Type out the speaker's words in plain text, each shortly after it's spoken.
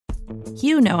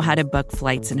You know how to book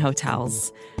flights and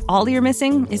hotels. All you're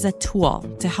missing is a tool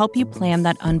to help you plan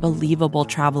that unbelievable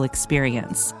travel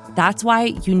experience. That's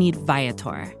why you need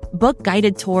Viator. Book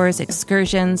guided tours,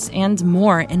 excursions, and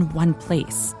more in one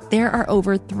place. There are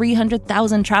over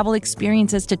 300,000 travel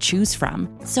experiences to choose from,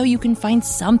 so you can find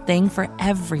something for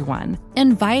everyone.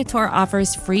 And Viator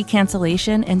offers free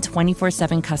cancellation and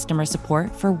 24/7 customer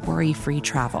support for worry-free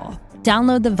travel.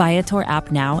 Download the Viator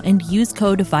app now and use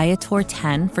code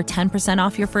Viator10 for 10%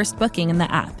 off your first booking in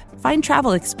the app. Find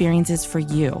travel experiences for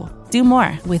you. Do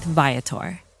more with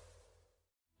Viator.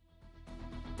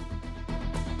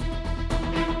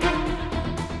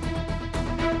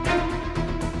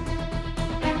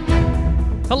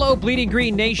 Hello, Bleeding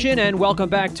Green Nation, and welcome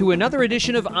back to another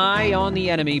edition of Eye on the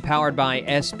Enemy, powered by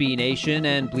SB Nation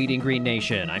and Bleeding Green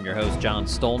Nation. I'm your host, John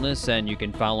Stolnis, and you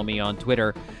can follow me on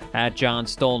Twitter at John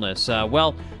Stolnis.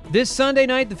 This Sunday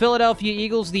night, the Philadelphia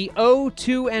Eagles, the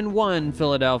 0-2-1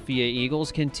 Philadelphia Eagles,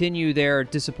 continue their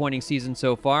disappointing season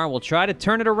so far. We'll try to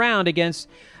turn it around against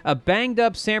a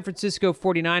banged-up San Francisco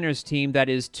 49ers team that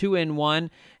is 2-1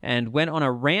 and went on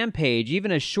a rampage, even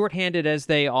as shorthanded as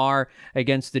they are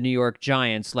against the New York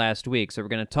Giants last week. So we're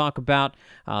going to talk about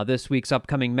this week's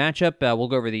upcoming matchup. We'll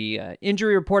go over the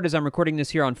injury report as I'm recording this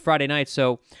here on Friday night.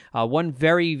 So one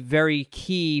very, very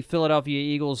key Philadelphia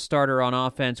Eagles starter on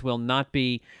offense will not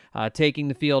be taking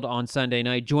the field on Sunday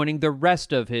night, joining the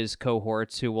rest of his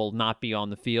cohorts who will not be on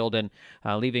the field, and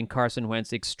leaving Carson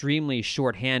Wentz extremely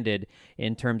shorthanded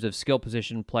in terms of skill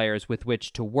position players with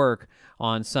which to work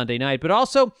on Sunday night. But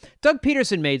also, Doug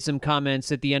Peterson made some comments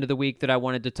at the end of the week that I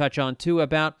wanted to touch on too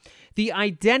about the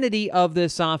identity of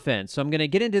this offense. So I'm going to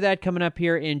get into that coming up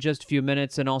here in just a few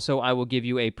minutes, and also I will give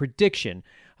you a prediction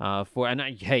I'm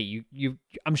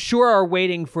sure are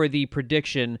waiting for the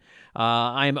prediction.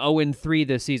 I am 0-3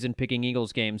 this season picking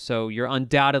Eagles games, so you're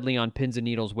undoubtedly on pins and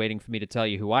needles waiting for me to tell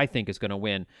you who I think is going to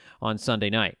win on Sunday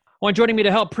night. Well, joining me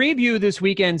to help preview this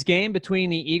weekend's game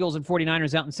between the Eagles and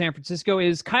 49ers out in San Francisco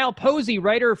is Kyle Posey,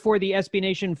 writer for the SB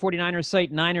Nation 49ers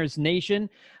site, Niners Nation.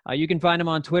 You can find him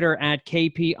on Twitter at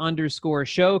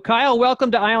KP_show. Kyle,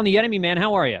 welcome to Eye on the Enemy, man.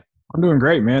 How are you? I'm doing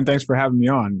great, man. Thanks for having me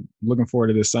on. Looking forward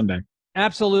to this Sunday.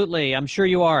 Absolutely. I'm sure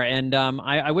you are. And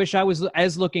I wish I was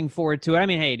as looking forward to it. I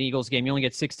mean, hey, an Eagles game, you only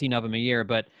get 16 of them a year,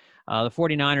 but the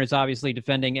 49ers obviously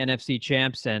defending NFC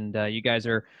champs, and you guys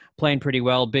are playing pretty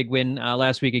well. Big win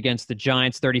last week against the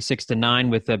Giants, 36-9,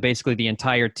 with basically the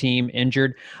entire team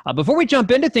injured. Before we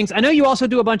jump into things, I know you also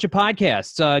do a bunch of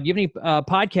podcasts. Do you have any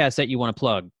podcasts that you want to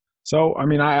plug? So,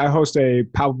 I host a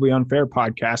Palpably Unfair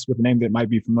podcast with a name that might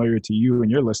be familiar to you and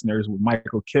your listeners, with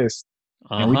Michael Kiss.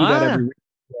 And we do that every week,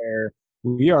 where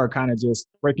we are kind of just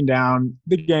breaking down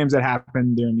the games that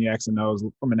happen during the X and O's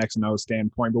from an X and O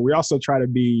standpoint. But we also try to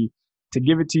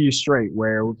give it to you straight,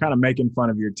 where we're kind of making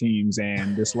fun of your teams.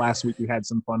 And this last week we had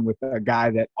some fun with a guy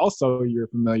that also you're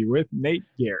familiar with, Nate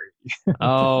Gary.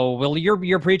 Oh, well,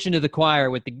 you're preaching to the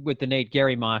choir with the Nate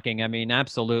Gary mocking. I mean,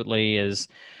 absolutely is.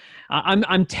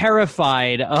 I'm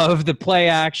terrified of the play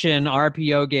action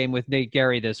RPO game with Nate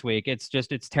Gary this week. It's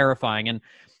terrifying. And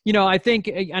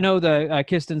I know the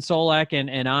Kiston Solak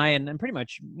and I, and pretty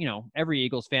much, every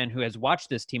Eagles fan who has watched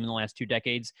this team in the last 2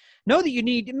 decades know that you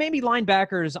need, maybe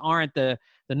linebackers aren't the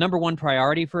number one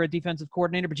priority for a defensive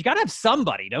coordinator, but you got to have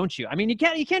somebody, don't you? I mean, you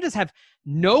can't just have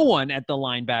no one at the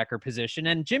linebacker position.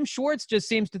 And Jim Schwartz just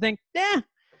seems to think,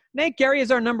 Nate Gary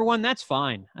is our number one. That's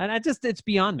fine. And it's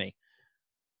beyond me.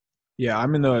 Yeah,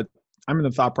 I'm in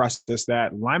the thought process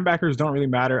that linebackers don't really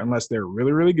matter unless they're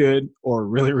really, really good or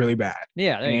really, really bad.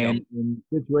 Yeah, there you go. And in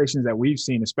situations that we've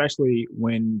seen, especially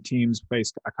when teams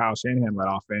face a Kyle Shanahan-led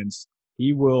offense,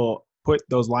 he will put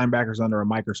those linebackers under a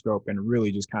microscope and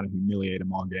really just kind of humiliate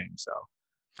them all game. So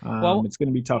it's going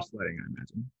to be tough sledding, I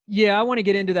imagine. Yeah, I want to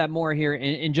get into that more here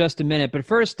in just a minute. But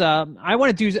first, I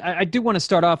do want to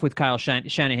start off with Kyle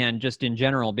Shanahan just in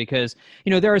general, because,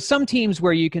 there are some teams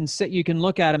where you can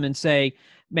look at them and say,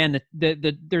 man,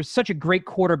 there's such a great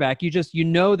quarterback. You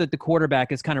know that the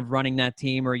quarterback is kind of running that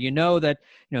team, or that,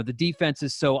 the defense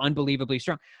is so unbelievably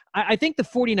strong. I think the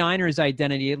 49ers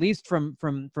identity, at least from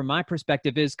my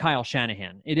perspective, is Kyle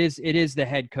Shanahan. It is the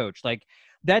head coach. Like,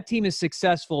 that team is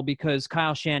successful because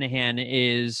Kyle Shanahan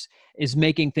is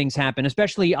making things happen,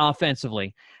 especially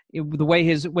offensively. The way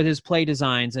with his play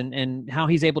designs and how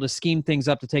he's able to scheme things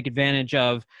up to take advantage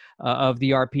of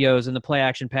the RPOs and the play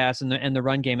action pass and the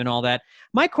run game and all that.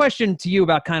 My question to you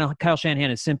about Kyle Shanahan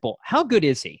is simple. How good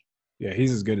is he? Yeah,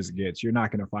 he's as good as it gets. You're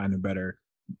not going to find a better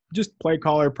just play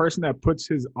caller, person that puts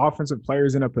his offensive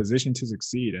players in a position to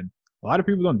succeed. And a lot of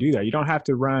people don't do that. You don't have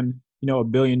to run, a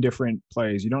billion different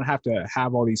plays. You don't have to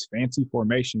have all these fancy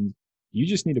formations. you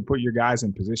just need to put your guys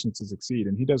in position to succeed.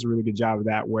 And he does a really good job of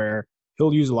that, where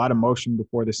he'll use a lot of motion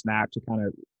before the snap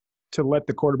to let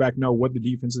the quarterback know what the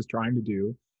defense is trying to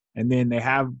do. And then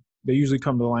they usually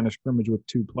come to the line of scrimmage with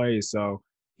 2 plays. So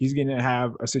he's going to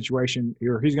have a situation,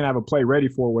 or he's going to have a play ready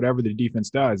for whatever the defense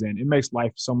does. And it makes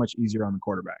life so much easier on the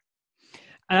quarterback.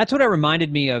 And that's what it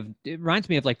reminded me of. It reminds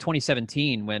me of like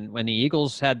 2017 when the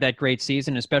Eagles had that great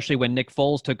season, especially when Nick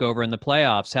Foles took over in the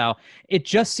playoffs, how it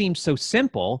just seemed so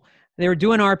simple. They were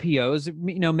doing RPOs,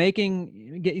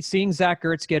 seeing Zach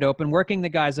Ertz get open, working the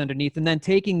guys underneath, and then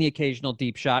taking the occasional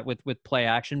deep shot with play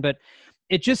action. But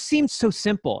it just seems so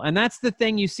simple. And that's the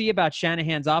thing you see about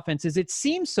Shanahan's offense is it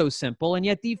seems so simple, and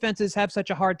yet defenses have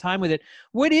such a hard time with it.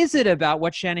 What is it about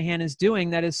what Shanahan is doing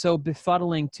that is so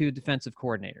befuddling to defensive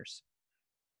coordinators?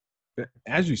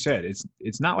 As you said,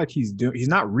 it's not like he's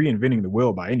not reinventing the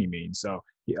wheel by any means. So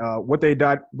what they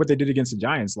did against the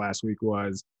Giants last week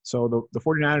was, so the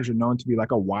 49ers are known to be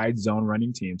like a wide zone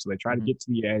running team. So they try to get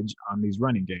to the edge on these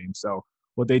running games. So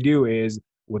what they do is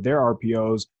with their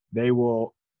RPOs, they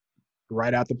will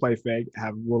write out the play fake,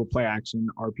 have a little play action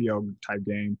RPO type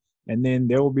game, and then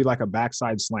there will be like a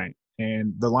backside slant.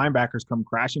 And the linebackers come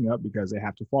crashing up because they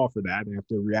have to fall for that. They have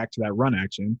to react to that run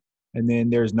action. And then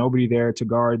there's nobody there to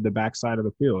guard the backside of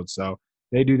the field. So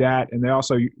they do that. And they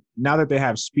also, now that they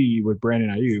have speed with Brandon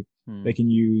Ayuk, they can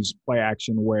use play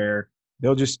action where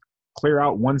they'll just clear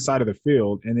out one side of the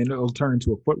field, and then it'll turn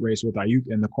into a foot race with Ayuk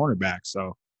and the cornerback.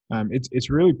 So it's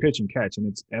really pitch and catch. And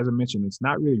it's, as I mentioned, it's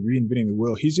not really reinventing the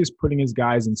wheel. He's just putting his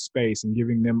guys in space and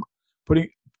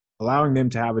allowing them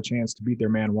to have a chance to beat their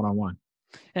man one-on-one.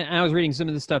 And I was reading some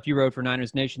of the stuff you wrote for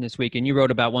Niners Nation this week, and you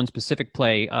wrote about one specific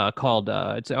play called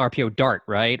it's an RPO dart,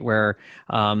 right? Where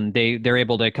they're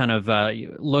able to kind of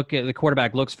look at the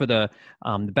quarterback looks for the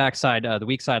backside, the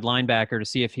weak side linebacker to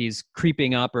see if he's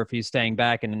creeping up or if he's staying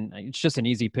back, and it's just an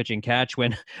easy pitch and catch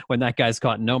when that guy's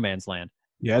caught in no man's land.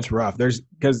 Yeah, it's rough. There's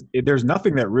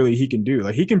nothing that really he can do.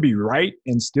 Like, he can be right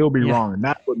and still be wrong, and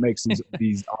that's what makes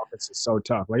these offenses so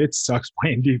tough. Like, it sucks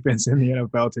playing defense in the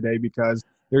NFL today because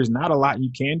there's not a lot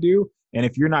you can do, and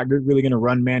if you're not really going to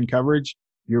run man coverage,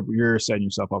 you're setting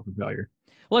yourself up for failure.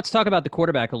 Well, let's talk about the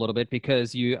quarterback a little bit,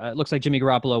 because it looks like Jimmy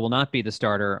Garoppolo will not be the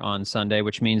starter on Sunday,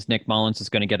 which means Nick Mullins is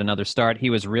going to get another start. He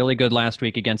was really good last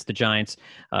week against the Giants,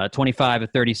 25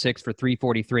 of 36 for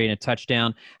 343 and a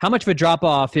touchdown. How much of a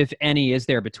drop-off, if any, is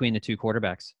there between the two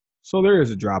quarterbacks? So there is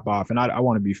a drop-off, and I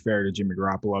want to be fair to Jimmy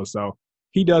Garoppolo. So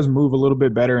he does move a little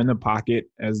bit better in the pocket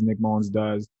as Nick Mullins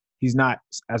does. He's not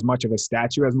as much of a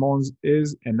statue as Mullins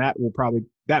is, and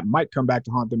that might come back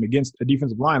to haunt them against a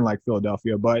defensive line like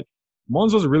Philadelphia. But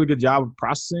Mullins does a really good job of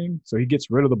processing, so he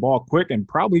gets rid of the ball quick, and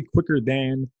probably quicker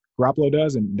than Garoppolo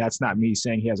does. And that's not me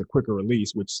saying he has a quicker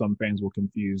release, which some fans will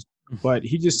confuse. But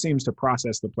he just seems to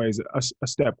process the plays a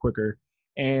step quicker.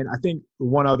 And I think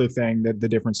one other thing that the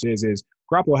difference is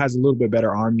Garoppolo has a little bit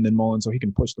better arm than Mullins, so he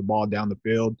can push the ball down the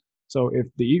field. So if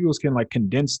the Eagles can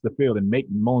condense the field and make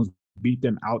Mullins beat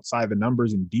them outside the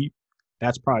numbers and deep,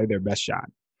 that's probably their best shot.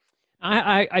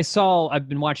 I've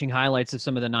been watching highlights of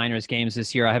some of the Niners games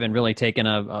this year. I haven't really taken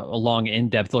a long,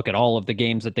 in-depth look at all of the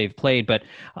games that they've played, but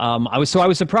I was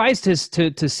surprised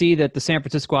to see that the San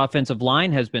Francisco offensive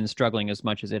line has been struggling as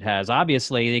much as it has.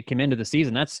 Obviously, they came into the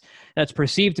season. That's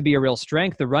perceived to be a real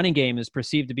strength. The running game is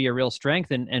perceived to be a real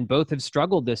strength, and both have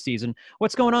struggled this season.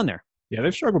 What's going on there? Yeah,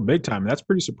 they've struggled big time. That's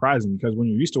pretty surprising because when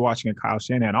you're used to watching a Kyle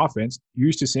Shanahan offense, you're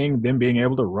used to seeing them being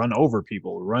able to run over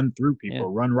people, run through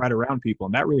people, run right around people,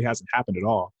 and that really hasn't happened at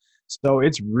all. So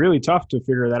it's really tough to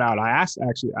figure that out. I asked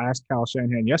Kyle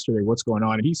Shanahan yesterday what's going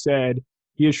on, and he said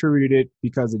he attributed it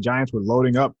because the Giants were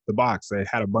loading up the box. They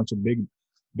had a bunch of big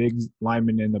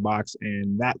linemen in the box,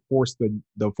 and that forced the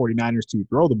 49ers to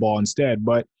throw the ball instead.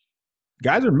 But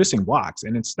guys are missing blocks,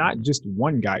 and it's not just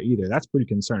one guy either. That's pretty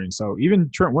concerning. So even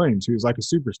Trent Williams, who's like a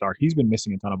superstar, he's been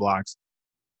missing a ton of blocks.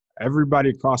 Everybody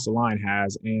across the line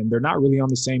has, and they're not really on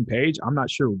the same page. I'm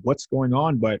not sure what's going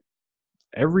on, but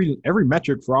every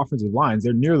metric for offensive lines,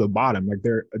 they're near the bottom. Like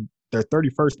they're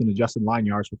 31st in adjusted line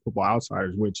yards for Football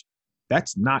Outsiders, which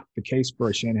that's not the case for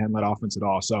a Shanahan-led offense at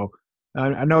all. So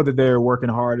I know that they're working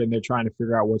hard and they're trying to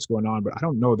figure out what's going on, but I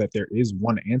don't know that there is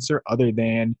one answer other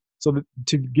than – so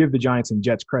to give the Giants and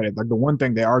Jets credit, like the one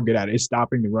thing they are good at is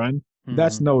stopping the run. Mm-hmm.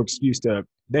 That's no excuse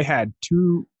they had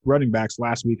 2 running backs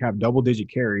last week have double-digit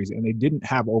carries, and they didn't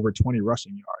have over 20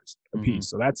 rushing yards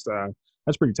apiece. Mm-hmm. So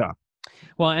that's pretty tough.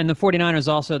 Well, and the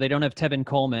 49ers also, they don't have Tevin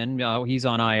Coleman. He's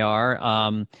on IR.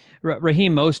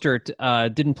 Raheem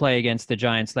Mostert didn't play against the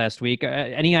Giants last week.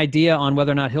 Any idea on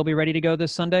whether or not he'll be ready to go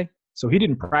this Sunday? So he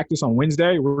didn't practice on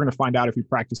Wednesday. We're going to find out if he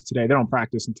practiced today. They don't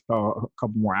practice until a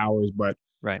couple more hours, but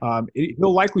Right.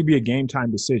 It'll likely be a game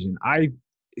time decision.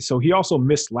 So he also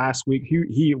missed last week.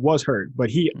 He was hurt, but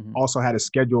he also had a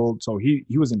scheduled. So he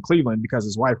was in Cleveland because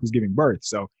his wife was giving birth.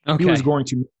 So he was going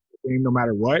to miss the game no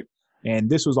matter what. And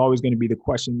this was always going to be the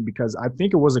question because I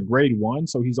think it was a grade 1.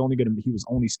 So he was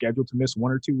only scheduled to miss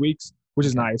 1 or 2 weeks, which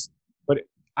is nice. But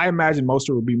I imagine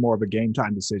Mostert would be more of a game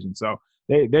time decision. So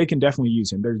they can definitely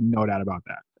use him. There's no doubt about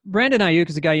that. Brandon Ayuk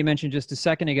is a guy you mentioned just a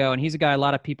second ago, and he's a guy a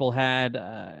lot of people had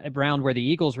around where the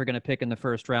Eagles were going to pick in the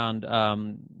first round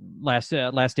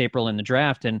last April in the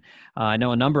draft. And I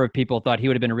know a number of people thought he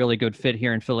would have been a really good fit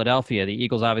here in Philadelphia. The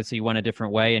Eagles obviously went a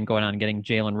different way and going on and getting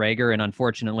Jalen Reagor. And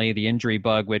unfortunately, the injury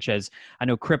bug, which has, I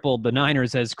know, crippled the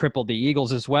Niners, has crippled the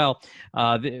Eagles as well.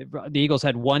 The Eagles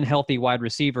had one healthy wide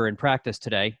receiver in practice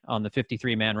today on the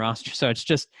 53-man roster. So it's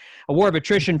just a war of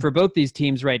attrition for both these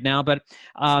teams right now. But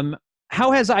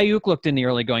how has Ayuk looked in the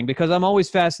early going? Because I'm always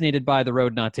fascinated by the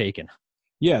road not taken.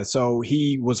 Yeah, so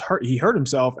he was hurt. He hurt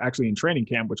himself actually in training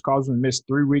camp, which caused him to miss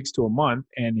 3 weeks to a month.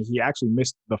 And he actually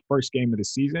missed the first game of the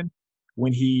season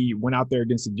when he went out there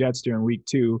against the Jets during week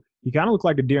 2. He kind of looked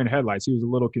like a deer in headlights. He was a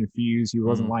little confused. He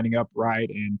wasn't lining up right.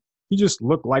 And he just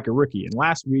looked like a rookie. And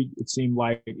last week, it seemed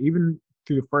like even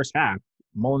through the first half,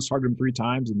 Mullins targeted him 3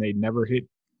 times, and they never hit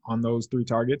on those 3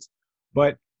 targets.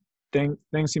 But things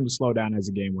seemed to slow down as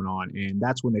the game went on, and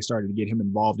that's when they started to get him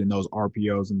involved in those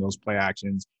RPOs and those play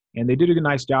actions. And they did a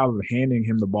nice job of handing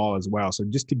him the ball as well. So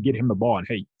just to get him the ball and,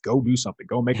 hey, go do something,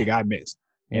 go make a guy miss.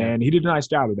 And he did a nice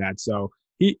job of that. So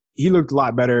he looked a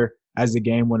lot better as the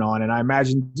game went on. And I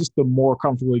imagine just the more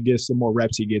comfortable he gets, the more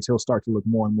reps he gets, he'll start to look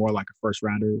more and more like a first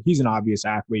rounder. He's an obvious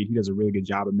athlete. He does a really good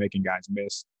job of making guys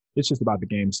miss. It's just about the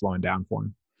game slowing down for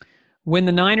him. When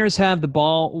the Niners have the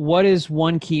ball, what is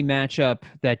one key matchup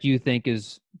that you think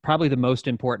is probably the most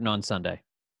important on Sunday?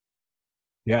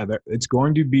 Yeah, it's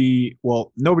going to be,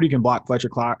 well, nobody can block Fletcher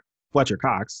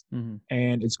Cox, and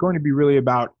it's going to be really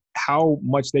about how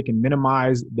much they can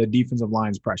minimize the defensive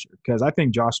line's pressure, because I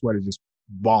think Josh Sweat is just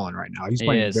balling right now. He's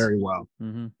playing very well.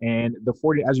 And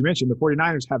as you mentioned, the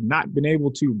 49ers have not been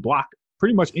able to block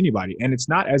pretty much anybody. And it's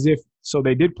not as if, so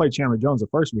they did play Chandler Jones the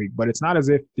first week, but it's not as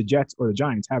if the Jets or the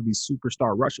Giants have these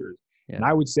superstar rushers. And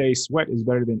I would say Sweat is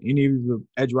better than any of the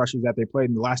edge rushers that they played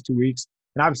in the last 2 weeks.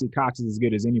 And obviously Cox is as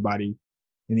good as anybody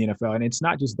in the NFL. And it's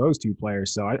not just those 2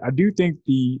 players. So I do think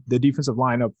the defensive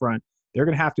line up front, they're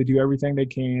going to have to do everything they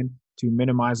can to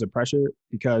minimize the pressure,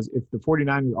 because if the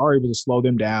 49ers are able to slow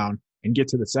them down and get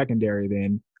to the secondary,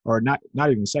 then, or not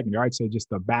even the secondary, I'd say just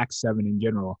the back 7 in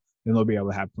general, then they'll be able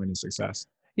to have plenty of success.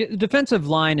 Yeah, the defensive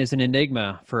line is an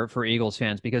enigma for Eagles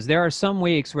fans, because there are some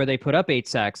weeks where they put up 8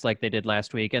 sacks like they did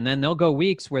last week, and then they'll go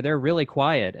weeks where they're really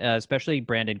quiet, especially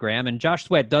Brandon Graham. And Josh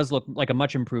Sweat does look like a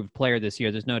much improved player this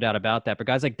year. There's no doubt about that. But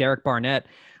guys like Derek Barnett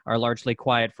are largely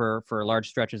quiet for large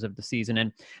stretches of the season.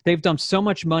 And they've dumped so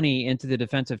much money into the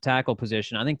defensive tackle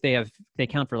position. I think they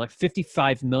count for like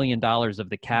 $55 million of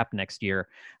the cap next year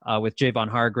with Javon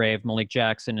Hargrave, Malik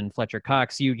Jackson, and Fletcher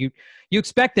Cox. You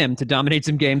expect them to dominate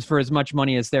some games for as much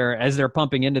money as they're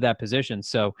pumping into that position.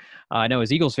 So I know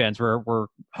as Eagles fans, we're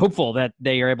hopeful that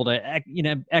they are able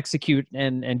to execute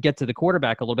and get to the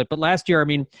quarterback a little bit. But last year, I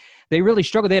mean, they really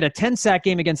struggled. They had a 10-sack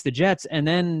game against the Jets, and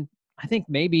then I think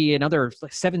maybe another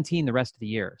 17 the rest of the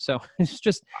year. So it's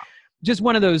just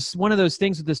one of those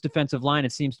things with this defensive line.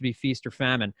 It seems to be feast or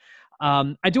famine.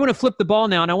 I do want to flip the ball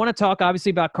now, and I want to talk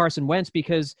obviously about Carson Wentz,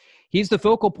 because he's the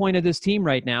focal point of this team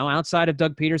right now. Outside of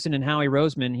Doug Peterson and Howie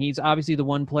Roseman, he's obviously the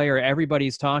one player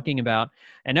everybody's talking about,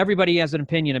 and everybody has an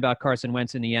opinion about Carson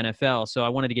Wentz in the NFL. So I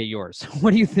wanted to get yours.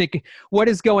 What do you think? What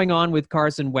is going on with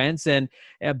Carson Wentz, and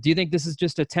do you think this is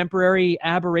just a temporary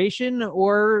aberration,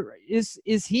 or is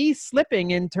he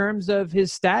slipping in terms of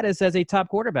his status as a top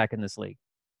quarterback in this league?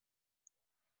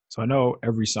 So I know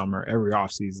every summer, every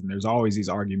offseason, there's always these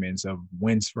arguments of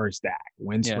Wentz versus Dak,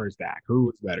 versus Dak,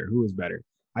 who is better.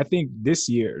 I think this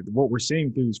year, what we're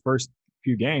seeing through these first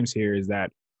few games here is that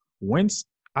Wentz,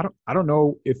 I don't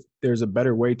know if there's a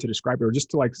better way to describe it, or just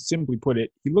to like simply put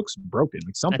it, he looks broken.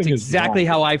 Like something That's exactly is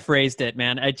wrong. how I phrased it,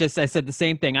 man. I said the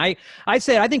same thing. I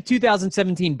think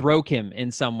 2017 broke him in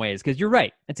some ways, because you're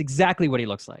right. That's exactly what he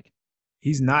looks like.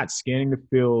 He's not scanning the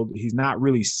field. He's not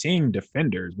really seeing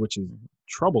defenders, which is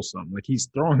troublesome. Like he's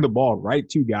throwing the ball right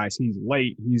to guys. He's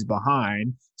late. He's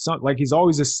behind. So like he's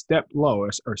always a step low,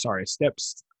 a step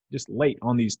just late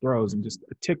on these throws, and just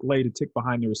a tick late, a tick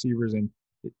behind the receivers. And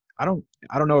I don't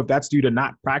know if that's due to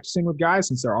not practicing with guys,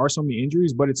 since there are so many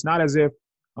injuries. But it's not as if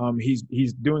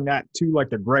he's doing that to like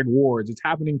the Greg Wards. It's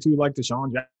happening to like the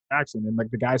Deshaun Jackson and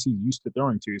like the guys he's used to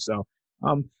throwing to. So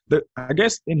I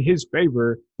guess in his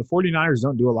favor, the 49ers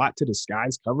don't do a lot to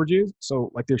disguise coverages.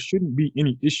 So, like, there shouldn't be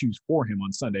any issues for him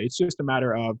on Sunday. It's just a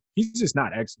matter of he's just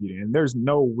not executing. And there's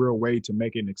no real way to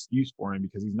make an excuse for him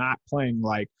because he's not playing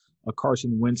like a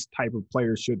Carson Wentz type of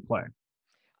player should play.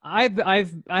 I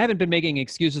haven't been making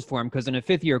excuses for him because in a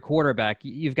fifth-year quarterback,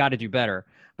 you've got to do better.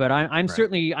 But I'm Right.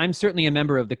 certainly a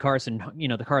member of the Carson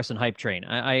hype train.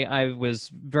 I was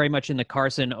very much in the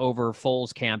Carson over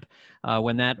Foles camp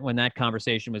when that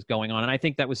conversation was going on, and I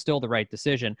think that was still the right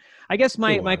decision. I guess It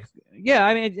my was. yeah,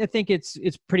 I mean, I think it's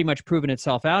pretty much proven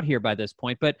itself out here by this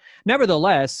point. But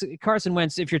nevertheless, Carson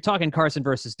Wentz. If you're talking Carson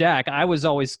versus Dak, I was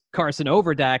always Carson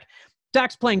over Dak.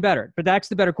 Dak's playing better, but Dak's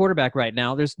the better quarterback right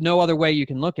now. There's no other way you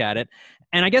can look at it.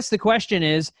 And I guess the question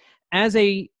is, as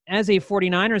a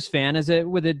 49ers fan,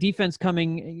 with a defense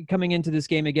coming into this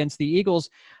game against the Eagles,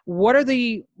 what are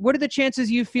the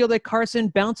chances you feel that Carson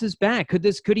bounces back?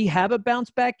 Could he have a bounce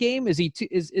back game? Is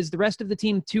the rest of the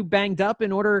team too banged up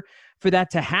in order for that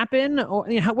to happen? Or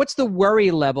what's the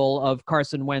worry level of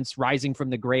Carson Wentz rising from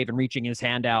the grave and reaching his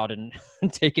hand out and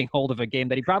taking hold of a game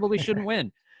that he probably shouldn't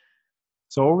win?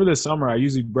 So over the summer, I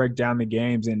usually break down the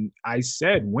games, and I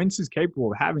said Wentz is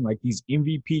capable of having like these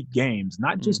MVP games,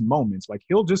 not just moments. Like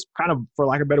he'll just kind of, for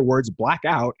lack of better words, black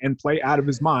out and play out of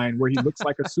his mind where he looks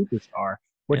like a superstar.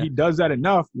 But Yeah. he does that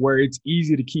enough where it's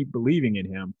easy to keep believing in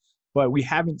him. But we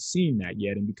haven't seen that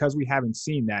yet. And because we haven't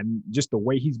seen that, and just the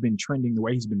way he's been trending, the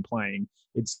way he's been playing,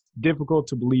 it's difficult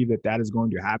to believe that that is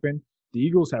going to happen. The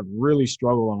Eagles have really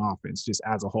struggled on offense just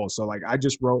as a whole. So like I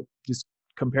just wrote just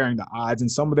comparing the odds and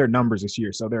some of their numbers this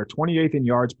year. So they're 28th in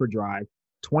yards per drive,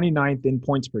 29th in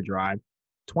points per drive,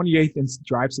 28th in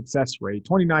drive success rate,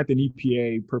 29th in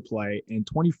EPA per play, and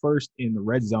 21st in the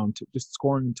red zone, to just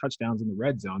scoring touchdowns in the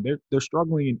red zone. They're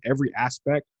struggling in every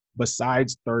aspect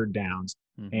besides third downs.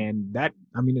 Mm-hmm. And that,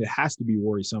 I mean, it has to be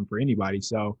worrisome for anybody.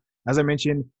 So as I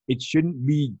mentioned, it shouldn't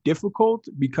be difficult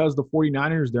because the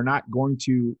 49ers, they're not going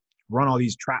to run all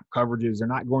these trap coverages. They're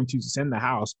not going to send the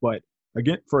house. But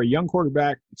again, for a young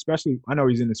quarterback, especially, I know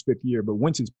he's in his fifth year, but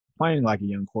Wentz is playing like a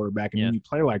young quarterback. And when you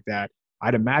play like that,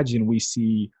 I'd imagine we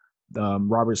see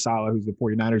Robert Saleh, who's the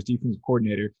 49ers defensive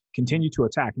coordinator, continue to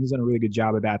attack. And he's done a really good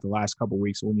job of that the last couple of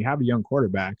weeks. So when you have a young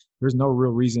quarterback, there's no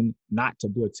real reason not to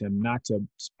blitz him, not to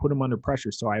put him under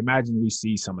pressure. So I imagine we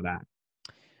see some of that.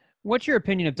 What's your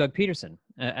opinion of Doug Peterson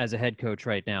as a head coach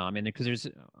right now? I mean, because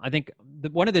I think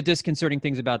one of the disconcerting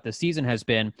things about the season has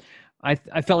been, I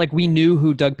felt like we knew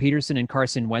who Doug Peterson and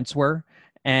Carson Wentz were,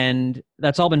 and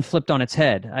that's all been flipped on its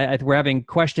head. We're having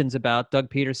questions about Doug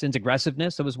Peterson's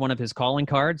aggressiveness. It was one of his calling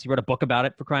cards. He wrote a book about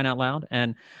it, for crying out loud,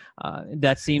 and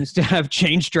that seems to have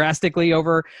changed drastically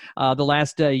over the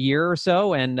last year or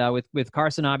so. And with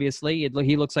Carson, obviously,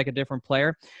 he looks like a different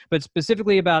player. But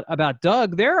specifically about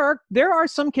Doug, there are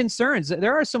some concerns.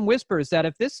 There are some whispers that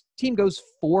if this team goes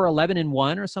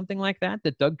 4-11-1 or something like that,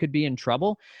 that Doug could be in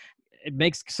trouble. It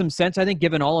makes some sense, I think,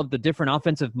 given all of the different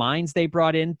offensive minds they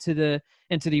brought into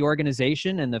the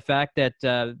organization, and the fact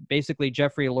that basically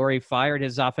Jeffrey Lurie fired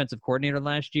his offensive coordinator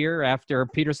last year after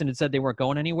Peterson had said they weren't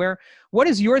going anywhere. What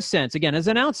is your sense, again, as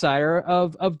an outsider,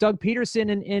 of Doug Peterson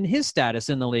and his status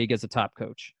in the league as a top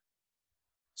coach?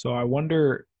 So I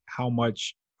wonder how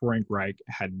much Frank Reich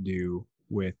had to do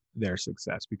with their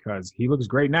success, because he looks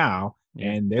great now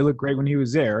and they look great when he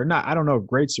was there. Or not, I don't know if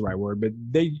great's the right word, but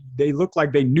they looked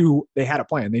like they knew they had a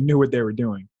plan. They knew what they were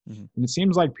doing. Mm-hmm. And it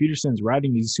seems like Peterson's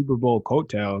riding these Super Bowl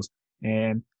coattails,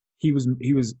 and he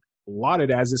was lauded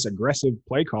as this aggressive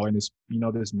play caller,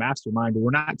 this mastermind, but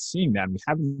we're not seeing that. We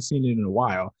haven't seen it in a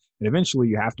while. And eventually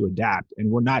you have to adapt,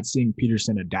 and we're not seeing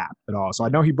Peterson adapt at all. So I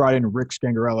know he brought in Rick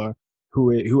Scangarella,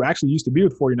 who actually used to be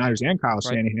with 49ers and Kyle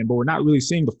Shanahan, but we're not really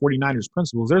seeing the 49ers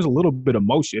principles. There's a little bit of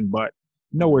motion, but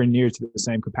nowhere near to the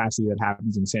same capacity that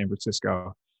happens in San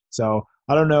Francisco. So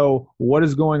I don't know what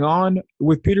is going on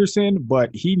with Peterson, but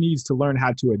he needs to learn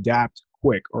how to adapt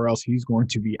quick, or else he's going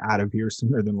to be out of here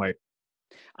sooner than later.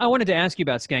 I wanted to ask you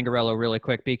about Scangarello really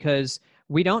quick, because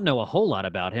we don't know a whole lot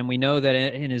about him. We know that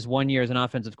in his 1 year as an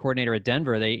offensive coordinator at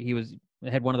Denver, he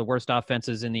had one of the worst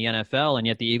offenses in the NFL, and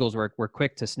yet the Eagles were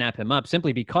quick to snap him up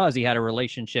simply because he had a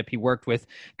relationship. He worked with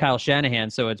Kyle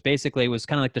Shanahan, so it was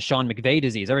kind of like the Sean McVay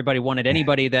disease. Everybody wanted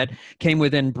anybody that came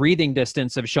within breathing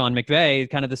distance of Sean McVay.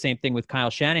 Kind of the same thing with Kyle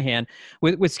Shanahan.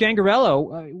 With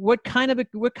Scangarello, what kind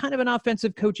of an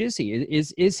offensive coach is he?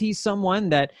 Is he someone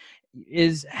that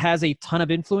has a ton of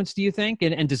influence, do you think,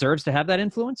 and deserves to have that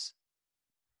influence?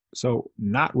 So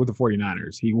not with the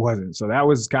 49ers. He wasn't. So that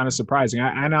was kind of surprising.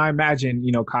 I imagine,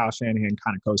 Kyle Shanahan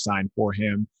kind of co-signed for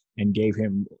him and gave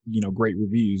him, great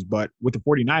reviews. But with the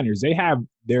 49ers, they have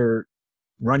their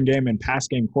run game and pass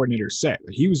game coordinator set.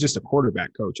 He was just a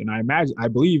quarterback coach. And I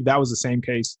believe that was the same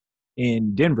case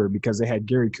in Denver because they had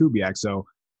Gary Kubiak. So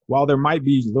while there might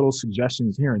be little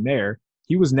suggestions here and there,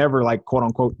 he was never like quote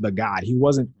unquote the guy. He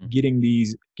wasn't giving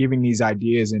these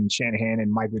ideas, and Shanahan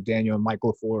and Mike McDaniel and Mike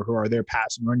LaFleur, who are their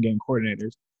pass and run game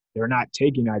coordinators, they're not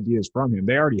taking ideas from him.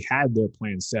 They already had their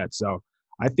plan set. So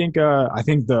I think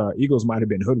the Eagles might have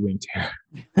been hoodwinked here.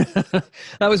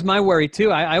 That was my worry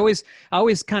too. I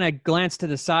always kind of glance to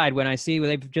the side when I see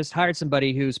they've just hired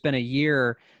somebody who spent a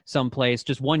year someplace,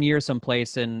 just 1 year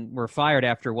someplace, and were fired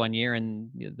after 1 year, and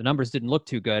the numbers didn't look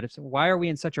too good. So why are we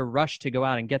in such a rush to go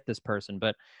out and get this person?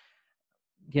 But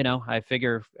I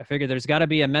figure there's got to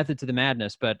be a method to the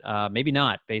madness, but maybe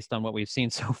not based on what we've seen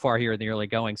so far here in the early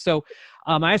going. So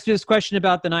I asked you this question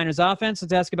about the Niners offense.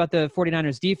 Let's ask about the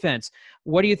 49ers defense.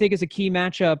 What do you think is a key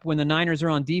matchup when the Niners are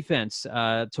on defense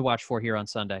to watch for here on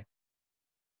Sunday?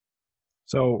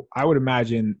 So I would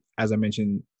imagine, as I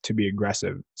mentioned, to be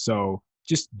aggressive. So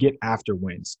just get after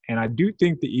wins. And I do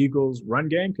think the Eagles' run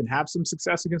game can have some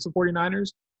success against the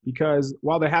 49ers because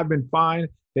while they have been fine,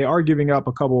 they are giving up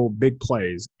a couple big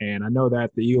plays. And I know that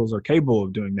the Eagles are capable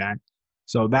of doing that.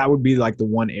 So that would be like the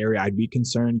one area I'd be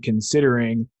concerned,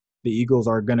 considering the Eagles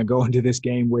are going to go into this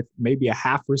game with maybe a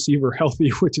half receiver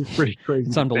healthy, which is pretty crazy.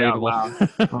 It's unbelievable.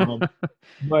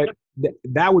 But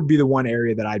that would be the one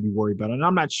area that I'd be worried about. And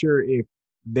I'm not sure if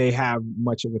they have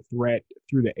much of a threat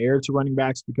through the air to running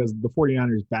backs because the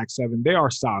 49ers back seven, they are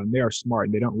solid, they are smart,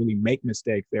 and they don't really make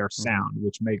mistakes. They are sound,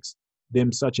 which makes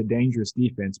them such a dangerous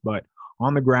defense. But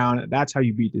on the ground, that's how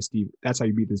you beat this defense.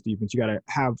 You got to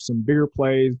have some bigger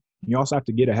plays. You also have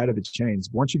to get ahead of the chains.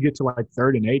 Once you get to like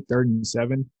 3rd and 8, 3rd and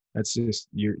 7, that's just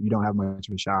you don't have much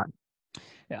of a shot.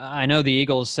 I know the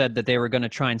Eagles said that they were going to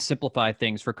try and simplify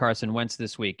things for Carson Wentz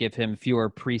this week, give him fewer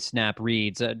pre-snap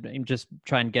reads, just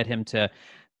try and get him to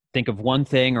think of one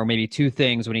thing or maybe two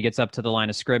things when he gets up to the line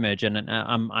of scrimmage. And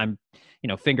I'm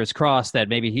fingers crossed that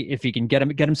maybe if he can get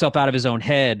himself out of his own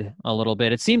head a little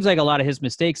bit. It seems like a lot of his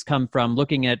mistakes come from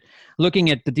looking at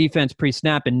the defense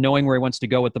pre-snap and knowing where he wants to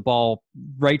go with the ball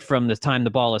right from the time the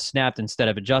ball is snapped instead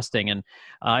of adjusting. And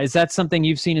is that something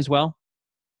you've seen as well?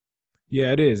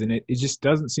 Yeah, it is. And it just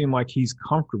doesn't seem like he's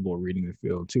comfortable reading the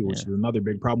field too, which is another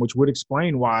big problem, which would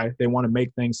explain why they want to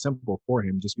make things simple for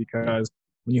him, just because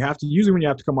when you have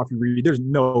to come off your read, there's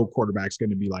no quarterback's going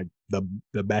to be like the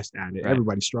best at it. Right.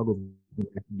 Everybody struggles to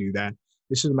do that.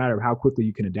 It's just a matter of how quickly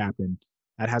you can adapt, and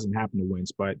that hasn't happened to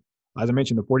Wentz. But as I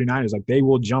mentioned, the 49ers, like they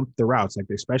will jump the routes, like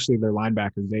especially their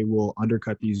linebackers, they will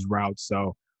undercut these routes.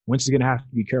 So Wentz is going to have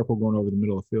to be careful going over the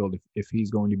middle of the field if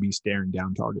he's going to be staring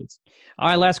down targets. All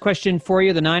right, last question for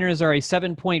you. The Niners are a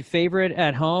 7-point favorite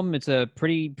at home. It's a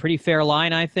pretty fair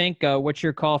line, I think. What's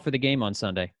your call for the game on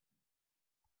Sunday?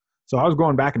 So I was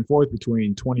going back and forth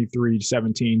between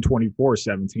 23-17,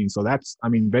 24-17. So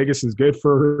Vegas is good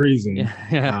for a reason.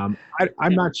 Yeah.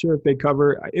 I'm not sure if they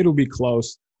cover. It'll be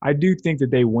close. I do think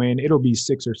that they win. It'll be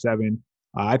 6 or 7.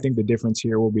 I think the difference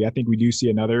here will be, I think we do see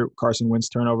another Carson Wentz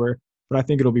turnover, but I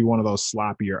think it'll be one of those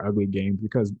sloppy or ugly games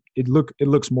because it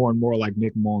looks more and more like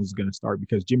Nick Mullins is going to start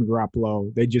because Jimmy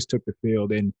Garoppolo, they just took the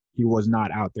field and he was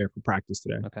not out there for practice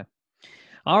today. Okay.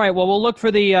 All right, well, we'll look for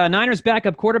the Niners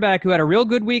backup quarterback who had a real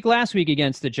good week last week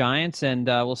against the Giants, and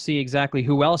we'll see exactly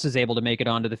who else is able to make it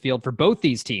onto the field for both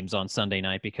these teams on Sunday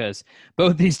night because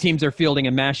both these teams are fielding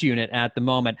a mash unit at the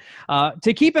moment.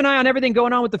 To keep an eye on everything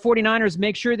going on with the 49ers,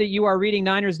 make sure that you are reading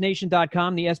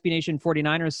NinersNation.com, the SB Nation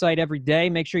 49ers site every day.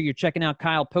 Make sure you're checking out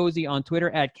Kyle Posey on Twitter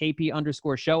at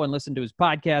KP_show and listen to his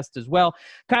podcast as well.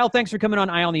 Kyle, thanks for coming on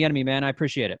Eye on the Enemy, man. I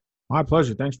appreciate it. My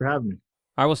pleasure. Thanks for having me.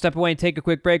 All right, we'll step away and take a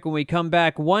quick break. When we come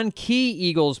back, one key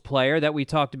Eagles player that we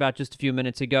talked about just a few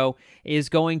minutes ago is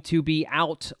going to be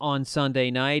out on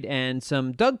Sunday night, and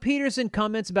some Doug Peterson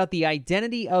comments about the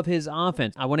identity of his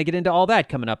offense. I want to get into all that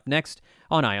coming up next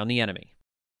on Eye on the Enemy.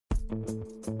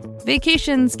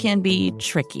 Vacations can be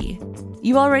tricky.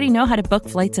 You already know how to book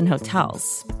flights and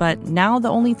hotels, but now the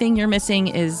only thing you're missing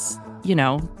is,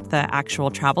 the actual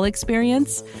travel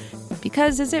experience.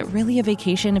 Because is it really a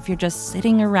vacation if you're just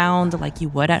sitting around like you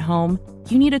would at home?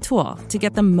 You need a tool to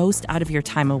get the most out of your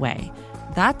time away.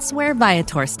 That's where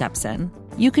Viator steps in.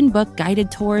 You can book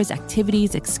guided tours,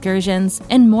 activities, excursions,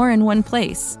 and more in one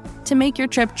place to make your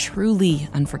trip truly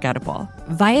unforgettable.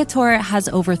 Viator has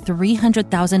over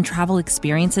 300,000 travel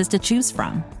experiences to choose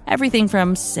from. Everything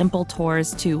from simple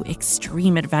tours to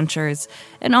extreme adventures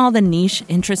and all the niche,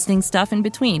 interesting stuff in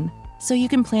between. So you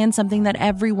can plan something that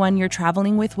everyone you're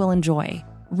traveling with will enjoy.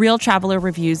 Real traveler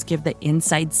reviews give the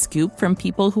inside scoop from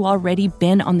people who already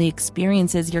been on the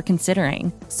experiences you're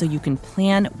considering, so you can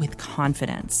plan with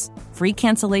confidence. Free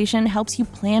cancellation helps you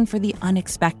plan for the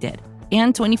unexpected.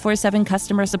 And 24/7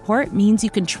 customer support means you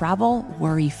can travel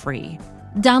worry-free.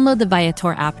 Download the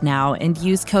Viator app now and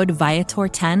use code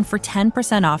Viator10 for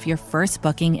 10% off your first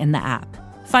booking in the app.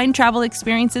 Find travel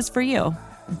experiences for you.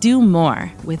 Do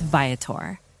more with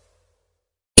Viator.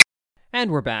 And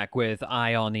we're back with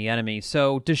Eye on the Enemy.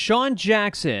 So Deshaun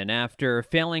Jackson, after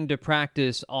failing to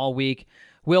practice all week,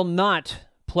 will not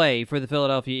play for the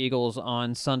Philadelphia Eagles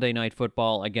on Sunday Night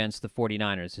Football against the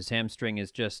 49ers. His hamstring is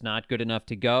just not good enough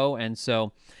to go, and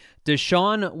so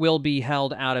Deshaun will be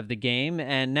held out of the game,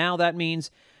 and now that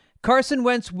means Carson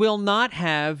Wentz will not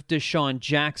have Deshaun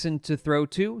Jackson to throw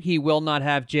to. He will not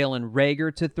have Jalen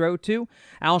Reagor to throw to.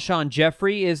 Alshon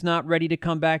Jeffrey is not ready to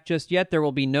come back just yet. There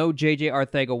will be no J.J.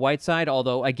 Arcega-Whiteside,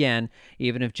 although, again,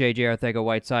 even if J.J.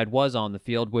 Arcega-Whiteside was on the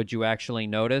field, would you actually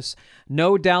notice?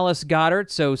 No Dallas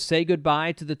Goedert, so say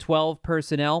goodbye to the 12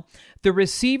 personnel. The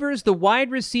receivers, the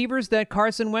wide receivers that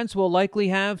Carson Wentz will likely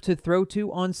have to throw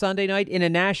to on Sunday night in a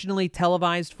nationally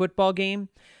televised football game,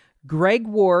 Greg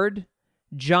Ward,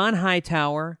 John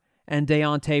Hightower, and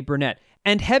Deontay Burnett.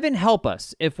 And heaven help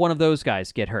us if one of those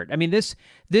guys get hurt. I mean, this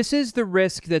is the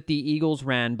risk that the Eagles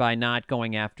ran by not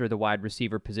going after the wide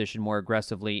receiver position more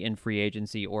aggressively in free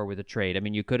agency or with a trade. I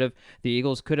mean, the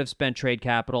Eagles could have spent trade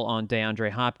capital on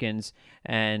DeAndre Hopkins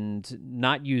and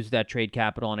not used that trade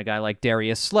capital on a guy like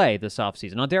Darius Slay this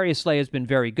offseason. Now, Darius Slay has been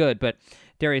very good, but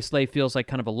Darius Slay feels like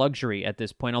kind of a luxury at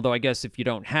this point, although I guess if you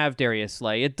don't have Darius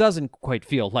Slay, it doesn't quite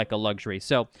feel like a luxury.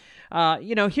 So,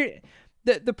 here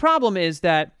the problem is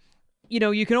that,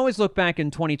 you can always look back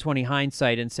in 2020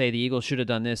 hindsight and say the Eagles should have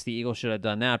done this, the Eagles should have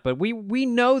done that, but we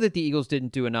know that the Eagles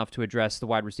didn't do enough to address the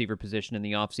wide receiver position in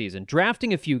the offseason.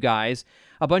 Drafting a few guys,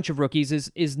 a bunch of rookies,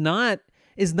 is not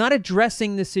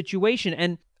addressing the situation.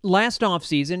 And last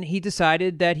offseason, he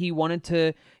decided that he wanted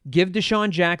to give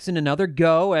Deshaun Jackson another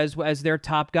go as their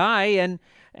top guy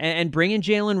and bring in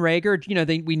Jalen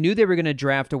Reagor. We knew they were going to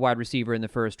draft a wide receiver in the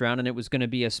first round, and it was going to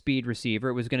be a speed receiver.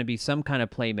 It was going to be some kind of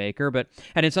playmaker.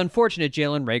 And it's unfortunate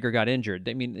Jalen Reagor got injured.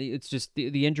 I mean, it's just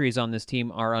the injuries on this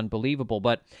team are unbelievable.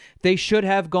 But they should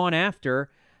have gone after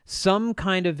some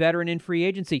kind of veteran in free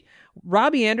agency.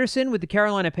 Robbie Anderson with the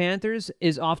Carolina Panthers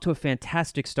is off to a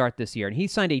fantastic start this year, and he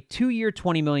signed a 2-year,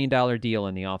 $20 million deal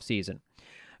in the offseason.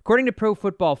 According to Pro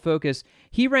Football Focus,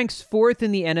 he ranks 4th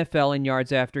in the NFL in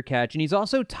yards after catch, and he's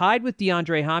also tied with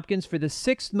DeAndre Hopkins for the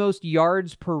 6th most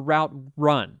yards per route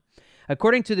run.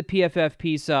 According to the PFF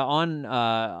piece on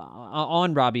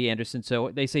Robbie Anderson, so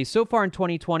they say so far in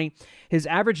 2020, his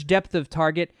average depth of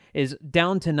target is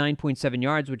down to 9.7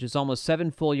 yards, which is almost 7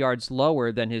 full yards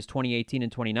lower than his 2018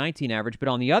 and 2019 average. But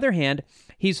on the other hand,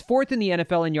 he's 4th in the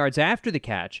NFL in yards after the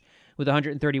catch, with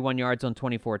 131 yards on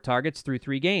 24 targets through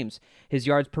 3 games. His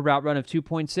yards per route run of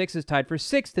 2.6 is tied for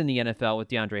 6th in the NFL with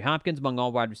DeAndre Hopkins among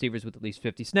all wide receivers with at least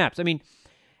 50 snaps. I mean,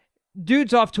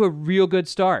 dude's off to a real good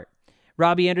start.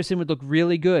 Robbie Anderson would look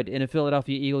really good in a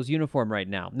Philadelphia Eagles uniform right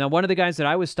now. Now, one of the guys that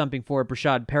I was stumping for,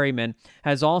 Brashad Perryman,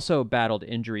 has also battled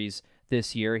injuries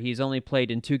this year. He's only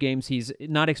played in 2 games. He's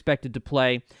not expected to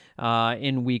play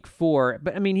in week 4.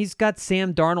 But, I mean, he's got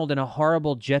Sam Darnold and a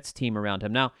horrible Jets team around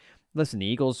him. Now, listen, the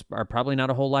Eagles are probably not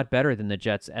a whole lot better than the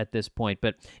Jets at this point,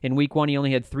 but in week 1, he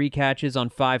only had 3 catches on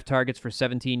 5 targets for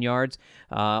 17 yards.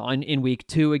 In week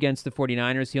 2 against the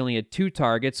 49ers, he only had 2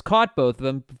 targets, caught both of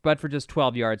them, but for just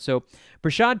 12 yards. So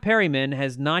Brashad Perryman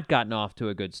has not gotten off to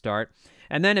a good start.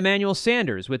 And then Emmanuel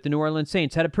Sanders with the New Orleans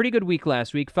Saints had a pretty good week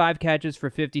last week, 5 catches for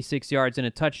 56 yards and a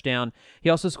touchdown. He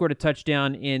also scored a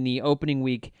touchdown in the opening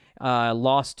week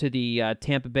loss to the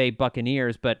Tampa Bay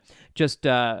Buccaneers, but just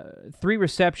 3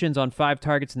 receptions on 5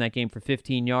 targets in that game for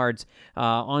 15 yards.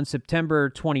 On September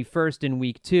 21st in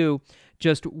week 2,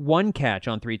 just 1 catch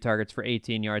on 3 targets for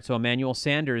 18 yards. So Emmanuel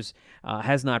Sanders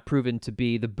has not proven to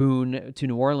be the boon to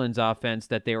New Orleans offense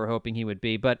that they were hoping he would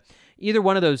be. But either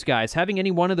one of those guys, having any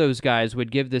one of those guys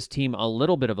would give this team a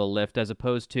little bit of a lift as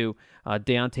opposed to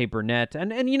Deontay Burnett. And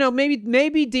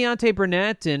maybe Deontay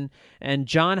Burnett and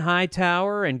John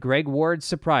Hightower and Greg Ward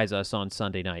surprise us on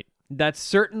Sunday night. That's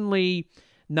certainly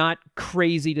not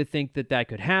crazy to think that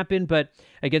could happen, but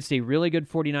against a really good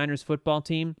 49ers football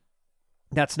team,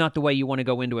 that's not the way you want to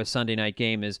go into a Sunday night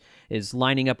game, is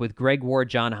lining up with Greg Ward,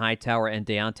 John Hightower, and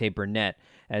Deontay Burnett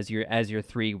as your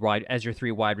three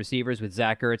wide receivers with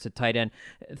Zach Ertz at tight end.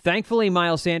 Thankfully,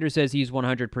 Miles Sanders says he's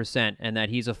 100% and that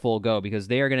he's a full go because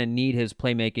they are going to need his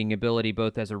playmaking ability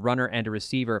both as a runner and a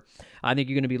receiver. I think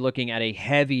you're going to be looking at a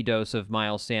heavy dose of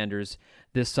Miles Sanders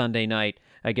this Sunday night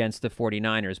against the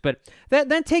 49ers. But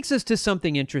that takes us to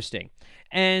something interesting.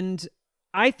 And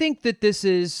I think that this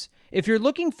is, if you're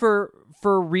looking for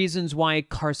reasons why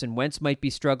Carson Wentz might be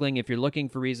struggling, if you're looking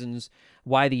for reasons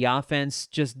why the offense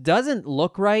just doesn't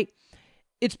look right,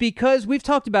 it's because we've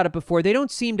talked about it before. They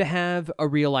don't seem to have a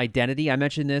real identity. I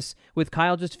mentioned this with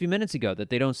Kyle just a few minutes ago,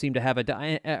 that they don't seem to have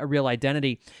a real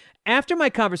identity. After my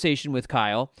conversation with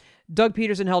Kyle, Doug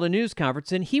Peterson held a news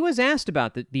conference, and he was asked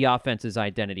about the offense's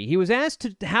identity. He was asked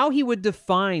how he would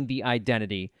define the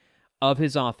identity of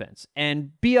his offense. And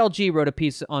BLG wrote a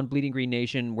piece on Bleeding Green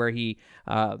Nation where he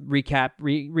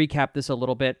recapped this a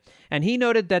little bit. And he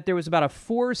noted that there was about a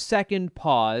 4-second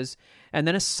pause and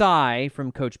then a sigh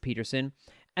from Coach Peterson.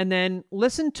 And then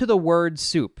listen to the word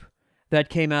soup that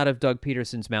came out of Doug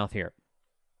Peterson's mouth here.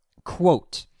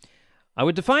 Quote, I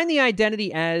would define the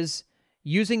identity as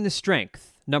using the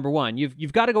strength. Number one,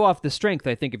 you've got to go off the strength,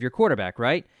 I think, of your quarterback,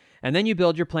 right? And then you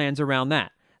build your plans around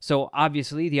that. So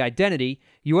obviously the identity,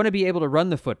 you want to be able to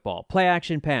run the football, play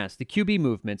action pass, the QB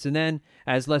movements, and then,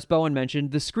 as Les Bowen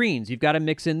mentioned, the screens. You've got to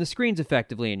mix in the screens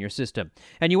effectively in your system.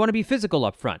 And you want to be physical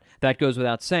up front. That goes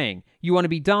without saying. You want to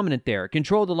be dominant there,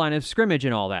 control the line of scrimmage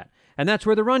and all that. And that's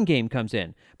where the run game comes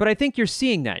in. But I think you're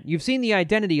seeing that. You've seen the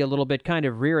identity a little bit kind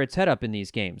of rear its head up in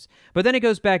these games. But then it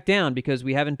goes back down because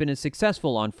we haven't been as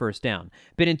successful on first down.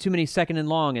 Been in too many second and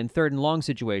long and third and long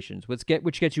situations, which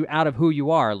gets you out of who you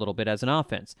are a little bit as an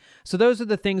offense. So those are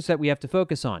the things that we have to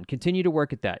focus on. Continue to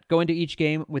work at that. Go into each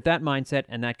game with that mindset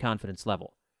and that confidence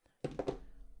level.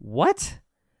 What?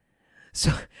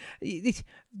 So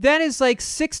that is like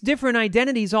 6 different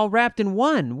identities all wrapped in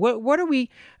one. What are we...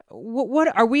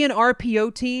 What are we, an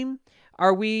RPO team?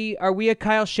 Are we a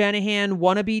Kyle Shanahan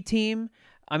wannabe team?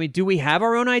 I mean, do we have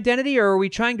our own identity, or are we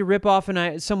trying to rip off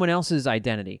someone else's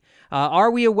identity? Are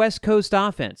we a West Coast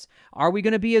offense? Are we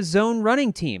going to be a zone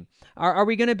running team? Are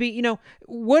we going to be,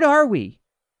 what are we?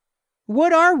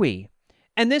 What are we?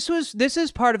 And this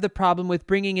is part of the problem with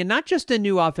bringing in not just a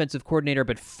new offensive coordinator,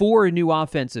 but 4 new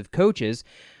offensive coaches.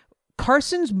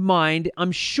 Carson's mind,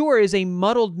 I'm sure, is a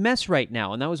muddled mess right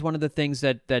now, and that was one of the things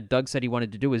that Doug said he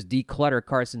wanted to do, was declutter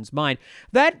Carson's mind.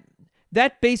 That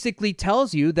basically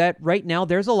tells you that right now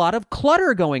there's a lot of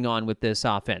clutter going on with this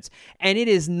offense, and it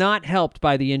is not helped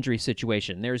by the injury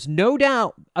situation. There's no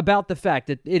doubt about the fact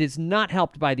that it is not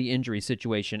helped by the injury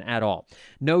situation at all.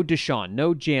 No Deshaun,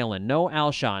 no Jalen, no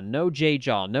Alshon, no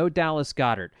J-Jaw, no Dallas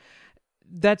Goedert.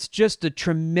 That's just a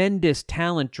tremendous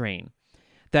talent drain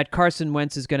that Carson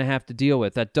Wentz is going to have to deal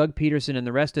with, that Doug Peterson and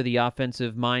the rest of the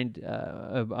offensive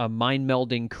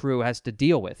mind-melding crew has to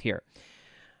deal with here.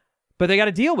 But they got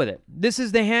to deal with it. This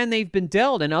is the hand they've been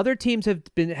dealt, and other teams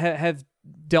have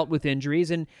dealt with injuries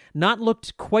and not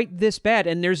looked quite this bad.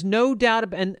 And there's no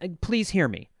doubt, and please hear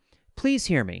me.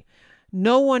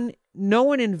 No one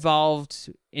involved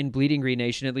in Bleeding Green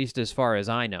Nation, at least as far as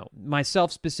I know,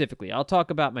 myself specifically, I'll talk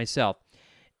about myself,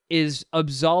 is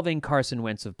absolving Carson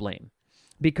Wentz of blame.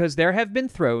 Because there have been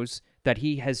throws that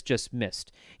he has just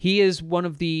missed. He is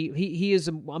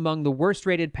among the worst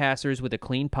rated passers with a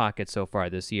clean pocket so far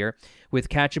this year, with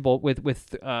catchable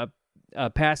with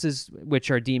passes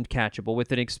which are deemed catchable,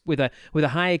 with a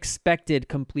high expected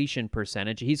completion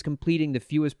percentage. He's completing the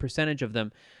fewest percentage of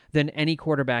them than any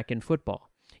quarterback in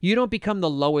football. You don't become the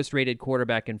lowest rated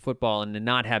quarterback in football and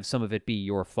not have some of it be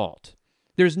your fault.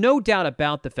 There's no doubt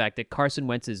about the fact that Carson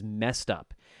Wentz is messed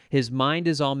up. His mind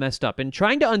is all messed up. And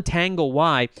trying to untangle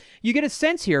why, you get a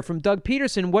sense here from Doug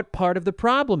Peterson what part of the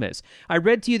problem is. I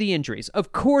read to you the injuries.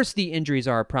 Of course the injuries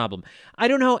are a problem. I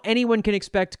don't know how anyone can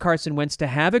expect Carson Wentz to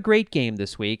have a great game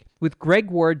this week with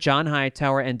Greg Ward, John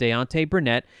Hightower, and Deontay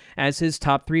Burnett as his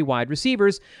top 3 wide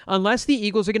receivers, unless the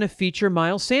Eagles are going to feature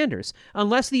Miles Sanders,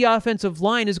 unless the offensive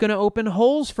line is going to open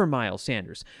holes for Miles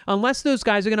Sanders, unless those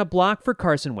guys are going to block for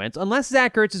Carson Wentz, unless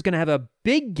Zach Ertz is going to have a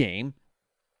big game,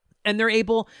 and they're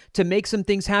able to make some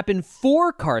things happen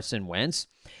for Carson Wentz,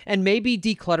 and maybe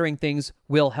decluttering things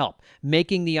will help.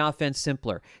 Making the offense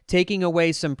simpler, taking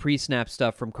away some pre-snap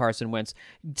stuff from Carson Wentz,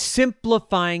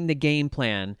 simplifying the game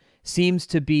plan seems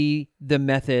to be the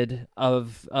method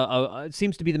of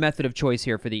choice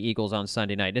here for the Eagles on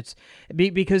Sunday night. It's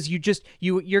because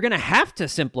you're going to have to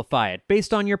simplify it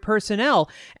based on your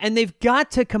personnel, and they've got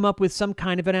to come up with some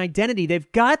kind of an identity.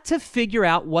 They've got to figure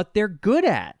out what they're good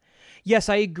at. Yes,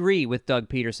 I agree with Doug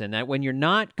Peterson that when you're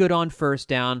not good on first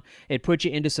down, it puts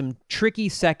you into some tricky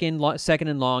second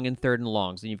and long and third and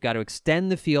longs, and you've got to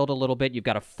extend the field a little bit. You've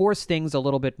got to force things a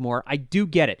little bit more. I do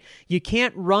get it. You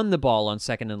can't run the ball on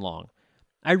second and long.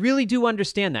 I really do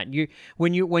understand that.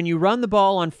 When you run the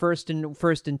ball on first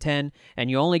and 10 and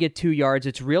you only get 2 yards,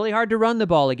 it's really hard to run the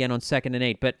ball again on 2nd and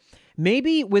 8. But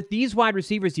maybe with these wide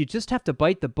receivers, you just have to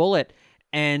bite the bullet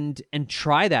and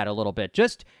try that a little bit,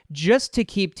 just to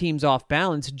keep teams off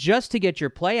balance, just to get your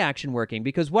play action working.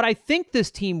 Because what I think this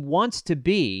team wants to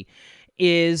be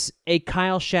is a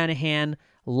Kyle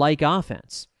Shanahan-like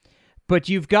offense. But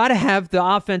you've got to have the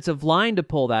offensive line to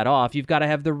pull that off. You've got to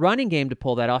have the running game to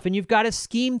pull that off, and you've got to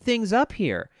scheme things up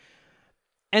here.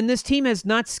 And this team has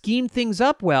not schemed things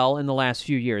up well in the last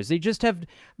few years. They just have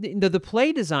the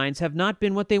play designs have not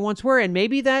been what they once were. And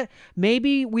maybe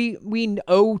we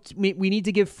need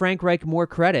to give Frank Reich more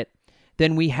credit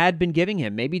than we had been giving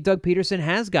him. Maybe Doug Peterson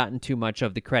has gotten too much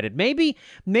of the credit. Maybe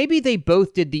they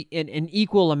both did an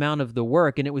equal amount of the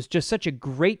work, and it was just such a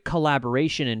great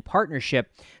collaboration and partnership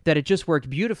that it just worked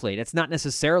beautifully. And it's not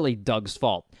necessarily Doug's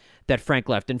fault that Frank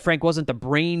left, and Frank wasn't the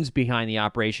brains behind the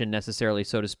operation necessarily,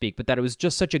 so to speak, but that it was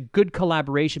just such a good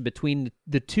collaboration between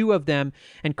the two of them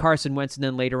and Carson Wentz, and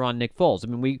then later on Nick Foles. I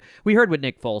mean, we heard what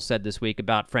Nick Foles said this week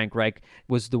about Frank Reich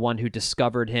was the one who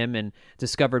discovered him and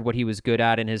discovered what he was good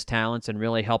at and his talents and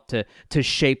really helped to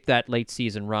shape that late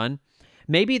season run.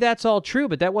 Maybe that's all true,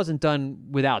 but that wasn't done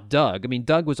without Doug. I mean,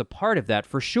 Doug was a part of that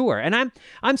for sure, and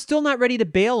I'm still not ready to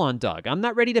bail on Doug. I'm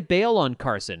not ready to bail on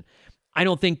Carson. I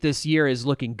don't think this year is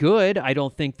looking good. I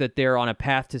don't think that they're on a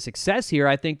path to success here.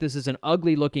 I think this is an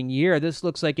ugly-looking year. This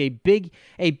looks like a big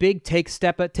take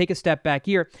a step back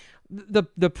year.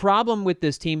 The problem with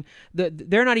this team,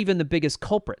 they're not even the biggest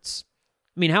culprits.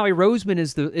 I mean, Howie Roseman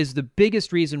is the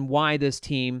biggest reason why this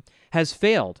team has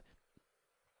failed.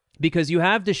 Because you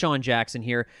have Deshaun Jackson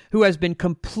here, who has been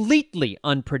completely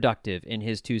unproductive in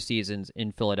his 2 seasons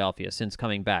in Philadelphia since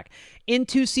coming back. In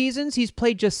 2 seasons, he's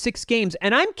played just 6 games,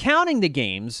 and I'm counting the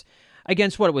games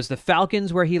against what it was, the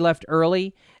Falcons, where he left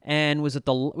early, and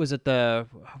what was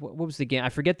the game? I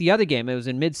forget the other game. It was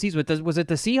in midseason. Was it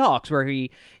the Seahawks, where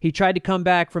he tried to come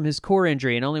back from his core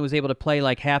injury and only was able to play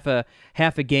like half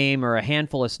a game or a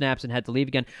handful of snaps and had to leave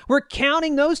again? We're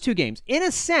counting those 2 games. In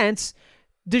a sense,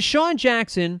 Deshaun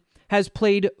Jackson has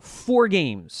played 4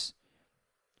 games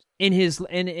in these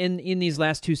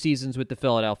last 2 seasons with the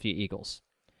Philadelphia Eagles.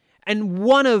 And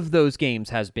one of those games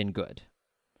has been good.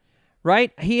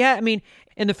 Right? In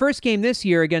the first game this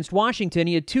year against Washington,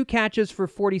 he had 2 catches for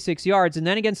 46 yards, and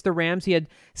then against the Rams, he had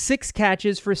 6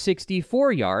 catches for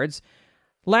 64 yards.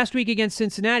 Last week against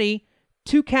Cincinnati,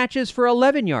 2 catches for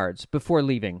 11 yards before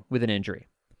leaving with an injury.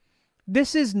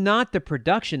 This is not the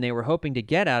production they were hoping to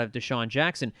get out of Deshaun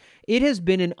Jackson. It has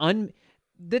been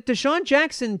the Deshaun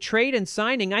Jackson trade and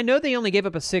signing, I know they only gave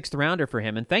up a 6th rounder for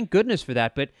him, and thank goodness for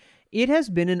that, but it has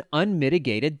been an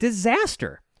unmitigated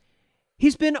disaster.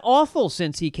 He's been awful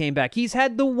since he came back. He's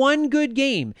had the one good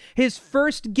game, his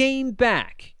first game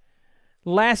back,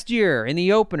 last year in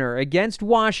the opener against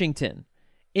Washington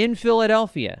in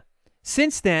Philadelphia.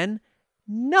 Since then,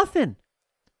 nothing.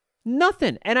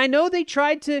 And I know they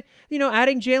tried to,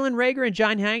 adding Jalen Reagor and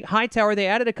John Hightower, they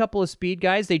added a couple of speed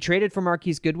guys. They traded for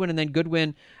Marquise Goodwin, and then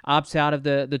Goodwin opts out of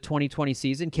the 2020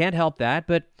 season. Can't help that,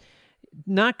 but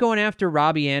not going after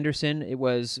Robbie Anderson, it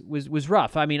was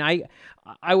rough. I mean,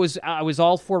 I was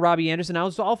all for Robbie Anderson. I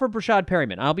was all for Brashad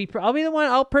Perryman. I'll be the one.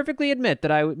 I'll perfectly admit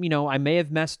that I may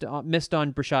have missed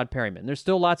on Brashad Perryman. There's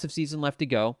still lots of season left to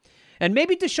go. And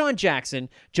maybe Deshaun Jackson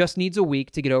just needs a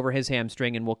week to get over his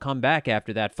hamstring and will come back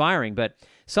after that firing. But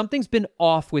something's been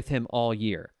off with him all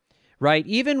year, right?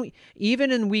 Even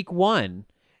in week 1,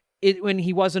 when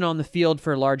he wasn't on the field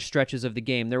for large stretches of the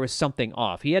game, there was something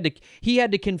off. He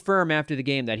had to confirm after the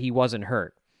game that he wasn't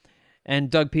hurt.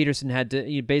 And Doug Peterson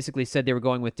basically said they were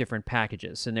going with different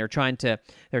packages, and they're trying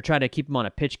to keep him on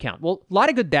a pitch count. Well, a lot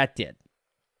of good that did.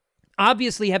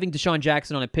 Obviously, having Deshaun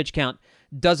Jackson on a pitch count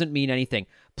doesn't mean anything.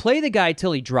 Play the guy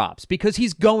till he drops, because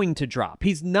he's going to drop.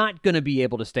 He's not going to be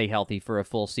able to stay healthy for a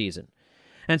full season.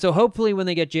 And so hopefully when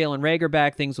they get Jalen Reagor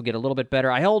back, things will get a little bit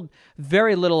better. I hold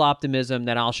very little optimism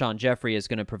that Alshon Jeffrey is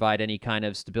going to provide any kind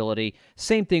of stability.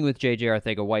 Same thing with J.J.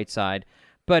 Arcega-Whiteside.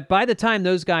 But by the time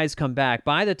those guys come back,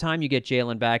 by the time you get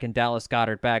Jalen back and Dallas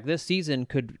Goedert back, this season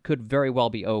could very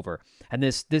well be over. And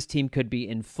this team could be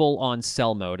in full-on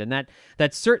sell mode. And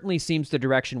that certainly seems the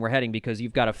direction we're heading, because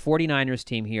you've got a 49ers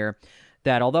team here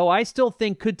that, although I still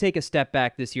think could take a step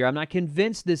back this year, I'm not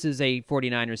convinced this is a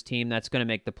 49ers team that's going to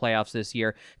make the playoffs this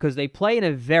year, because they play in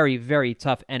a very, very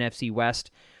tough NFC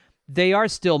West. They are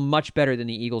still much better than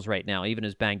the Eagles right now, even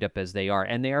as banged up as they are,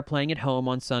 and they are playing at home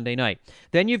on Sunday night.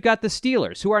 Then you've got the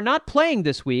Steelers, who are not playing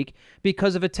this week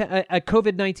because of a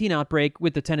COVID-19 outbreak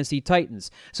with the Tennessee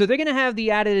Titans. So they're going to have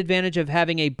the added advantage of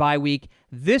having a bye week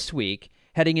this week,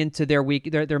 heading into their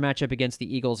matchup against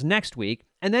the Eagles next week.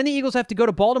 And then the Eagles have to go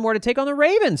to Baltimore to take on the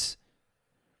Ravens.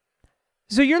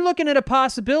 So you're looking at a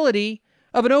possibility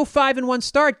of an 0-5-1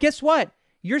 start. Guess what?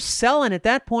 You're selling at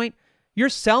that point. You're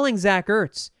selling Zach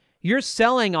Ertz. You're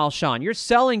selling Alshon. You're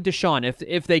selling Deshaun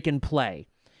if they can play.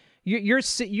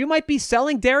 You might be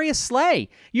selling Darius Slay.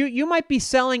 You might be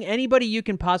selling anybody you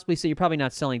can possibly say. You're probably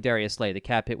not selling Darius Slay. The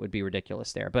cap hit would be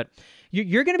ridiculous there. But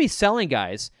you're going to be selling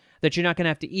guys that you're not going to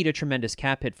have to eat a tremendous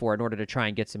cap hit for in order to try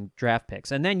and get some draft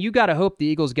picks. And then you got to hope the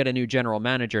Eagles get a new general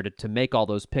manager to make all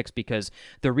those picks, because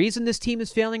the reason this team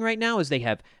is failing right now is they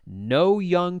have no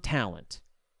young talent.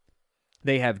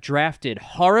 They have drafted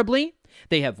horribly.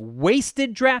 They have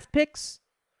wasted draft picks.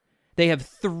 They have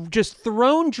just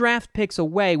thrown draft picks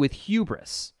away with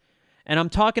hubris. And I'm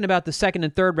talking about the second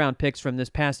and third round picks from this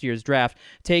past year's draft,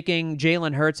 taking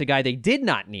Jalen Hurts, a guy they did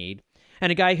not need,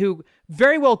 and a guy who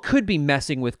very well could be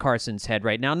messing with Carson's head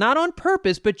right now. Not on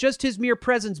purpose, but just his mere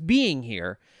presence being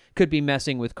here could be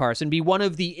messing with Carson, be one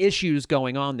of the issues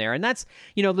going on there. And that's,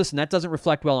 listen, that doesn't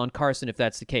reflect well on Carson if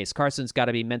that's the case. Carson's got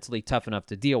to be mentally tough enough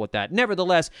to deal with that.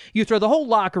 Nevertheless, you throw the whole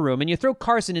locker room and you throw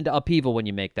Carson into upheaval when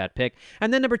you make that pick.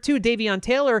 And then number 2, Davion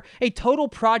Taylor, a total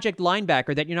project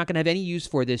linebacker that you're not going to have any use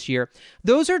for this year.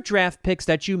 Those are draft picks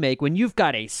that you make when you've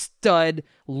got a stud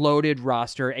loaded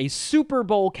roster, a Super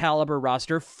Bowl caliber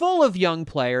roster full of young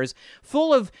players,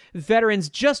 full of veterans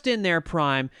just in their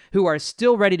prime who are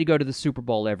still ready to go to the Super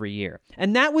Bowl every year.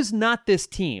 And that was not this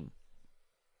team.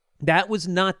 That was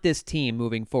not this team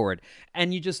moving forward.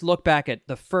 And you just look back at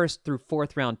the first through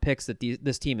fourth round picks that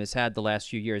this team has had the last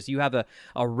few years. You have a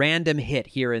random hit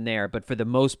here and there, but for the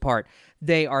most part,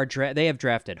 they have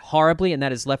drafted horribly, and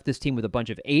that has left this team with a bunch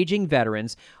of aging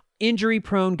veterans,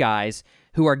 injury-prone guys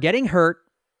who are getting hurt,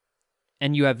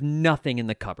 and you have nothing in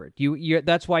the cupboard.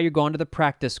 That's why you're going to the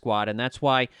practice squad, and that's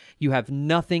why you have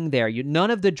nothing there. None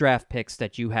of the draft picks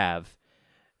that you have,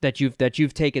 that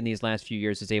you've taken these last few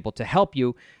years, is able to help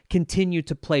you continue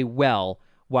to play well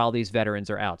while these veterans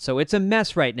are out. So it's a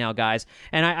mess right now, guys.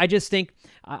 And I just think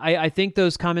I think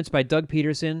those comments by Doug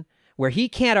Peterson, where he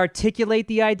can't articulate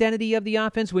the identity of the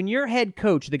offense, when your head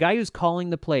coach, the guy who's calling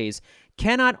the plays,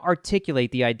 cannot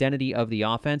articulate the identity of the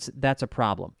offense, that's a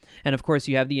problem. And of course,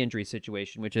 you have the injury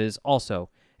situation, which is also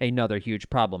another huge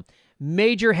problem.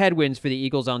 Major headwinds for the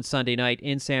Eagles on Sunday night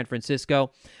in San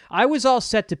Francisco. I was all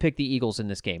set to pick the Eagles in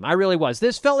this game. I really was.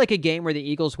 This felt like a game where the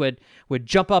Eagles would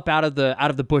jump up out of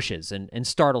the bushes and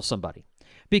startle somebody,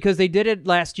 because they did it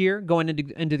last year going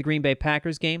into the Green Bay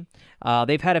Packers game.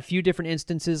 They've had a few different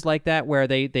instances like that where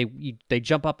they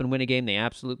jump up and win a game they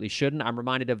absolutely shouldn't. I'm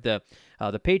reminded of the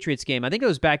Patriots game. I think it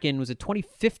was back in, was it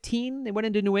 2015? They went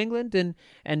into New England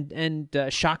and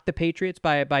shocked the Patriots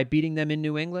by beating them in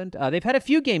New England. They've had a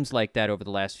few games like that over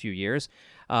the last few years.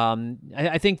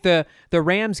 I think the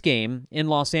Rams game in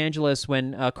Los Angeles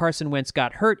when Carson Wentz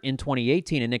got hurt in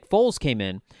 2018 and Nick Foles came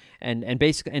in and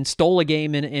basically stole a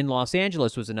game in Los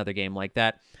Angeles was another game like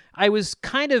that. I was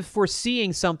kind of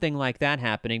foreseeing something like that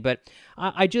happening, but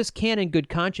I just can't in good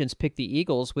conscience pick the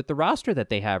Eagles with the roster that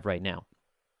they have right now.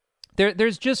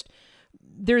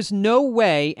 There's no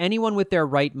way anyone with their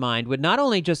right mind would not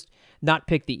only just not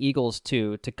pick the Eagles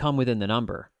to come within the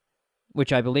number,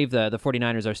 which I believe the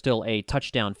 49ers are still a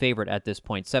touchdown favorite at this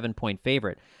point, 7-point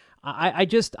favorite. I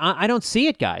don't see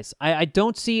it, guys. I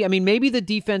don't see. I mean, maybe the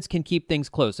defense can keep things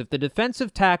close. If the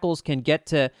defensive tackles can get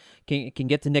to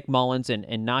Nick Mullins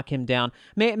and knock him down,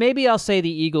 maybe I'll say the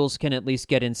Eagles can at least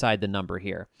get inside the number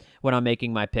here when I'm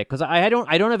making my pick, because I don't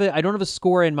have a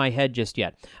score in my head just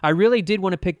yet. I really did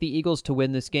want to pick the Eagles to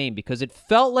win this game because it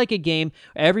felt like a game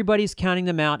everybody's counting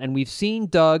them out, and we've seen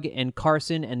Doug and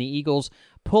Carson and the Eagles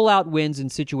pull out wins in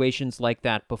situations like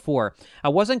that before. I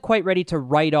wasn't quite ready to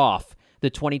write off the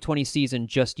 2020 season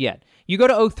just yet. You go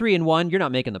to 0-3-1, you're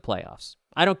not making the playoffs.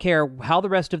 I don't care how the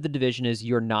rest of the division is,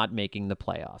 you're not making the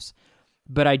playoffs.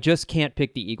 But I just can't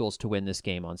pick the Eagles to win this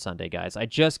game on Sunday, guys. I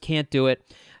just can't do it.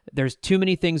 There's too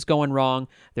many things going wrong.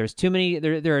 There's too many.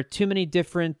 There are too many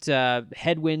different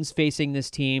headwinds facing this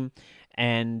team,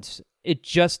 and it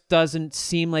just doesn't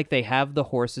seem like they have the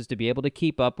horses to be able to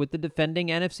keep up with the defending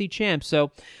NFC champs.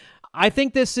 So I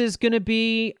think this is going to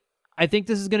be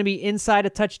inside a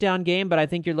touchdown game, but I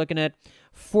think you're looking at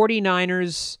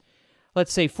 49ers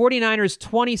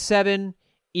 27,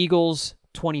 Eagles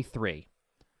 23.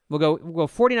 We'll go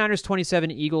 49ers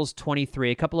 27, Eagles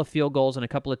 23. A couple of field goals and a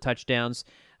couple of touchdowns,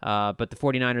 but the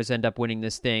 49ers end up winning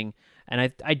this thing.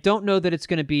 And I don't know that it's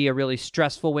going to be a really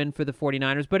stressful win for the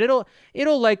 49ers, but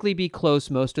it'll likely be close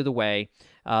most of the way.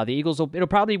 The Eagles it'll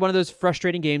probably be one of those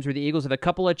frustrating games where the Eagles have a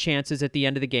couple of chances at the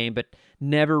end of the game, but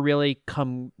never really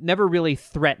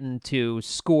threaten to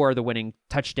score the winning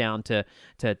touchdown to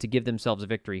give themselves a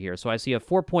victory here. So I see a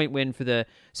 4-point win for the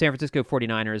San Francisco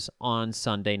 49ers on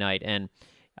Sunday night, and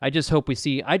I just hope we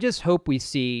see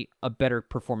a better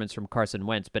performance from Carson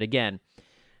Wentz. But again,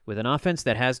 with an offense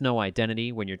that has no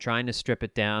identity, when you're trying to strip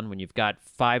it down, when you've got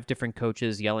 5 different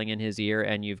coaches yelling in his ear,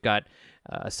 and you've got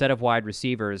a set of wide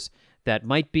receivers that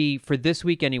might be, for this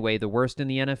week anyway, the worst in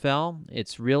the NFL,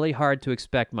 it's really hard to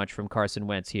expect much from Carson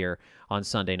Wentz here on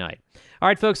Sunday night. All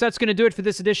right, folks, that's going to do it for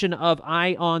this edition of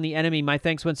Eye on the Enemy. My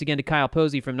thanks once again to Kyle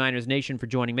Posey from Niners Nation for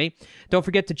joining me. Don't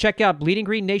forget to check out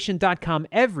bleedinggreennation.com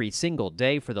every single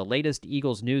day for the latest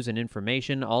Eagles news and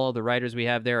information. All of the writers we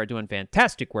have there are doing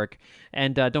fantastic work.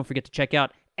 And don't forget to check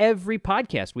out every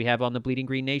podcast we have on the Bleeding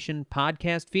Green Nation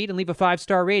podcast feed and leave a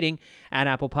 5-star rating at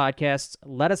Apple Podcasts.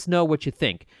 Let us know what you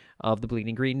think of the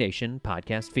Bleeding Green Nation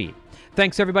podcast feed.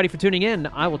 Thanks, everybody, for tuning in.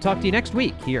 I will talk to you next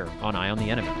week here on Eye on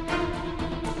the Enemy.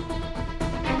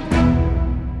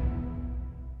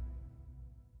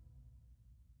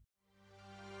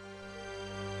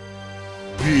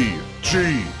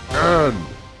 BGN.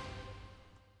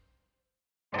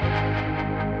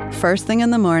 First thing in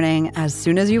the morning, as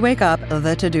soon as you wake up,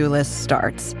 the to-do list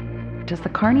starts. Does the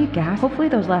car need gas? Hopefully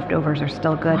those leftovers are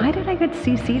still good. Why did I get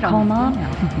CC'd on Mom?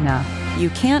 No. You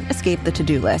can't escape the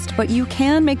to-do list, but you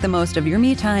can make the most of your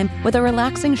me time with a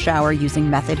relaxing shower using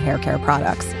Method Hair Care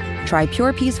products. Try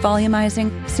Pure Peace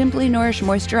Volumizing, Simply Nourish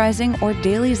Moisturizing, or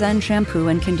Daily Zen Shampoo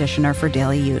and Conditioner for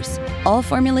daily use. All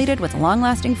formulated with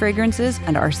long-lasting fragrances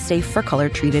and are safe for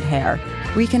color-treated hair.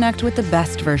 Reconnect with the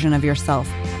best version of yourself.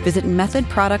 Visit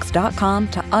methodproducts.com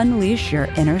to unleash your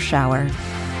inner shower.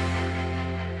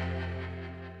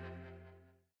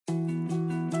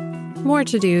 More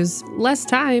to-dos, less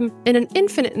time, and an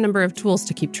infinite number of tools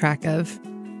to keep track of.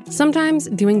 Sometimes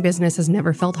doing business has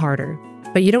never felt harder,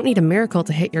 but you don't need a miracle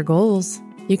to hit your goals.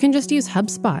 You can just use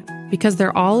HubSpot, because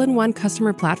their all-in-one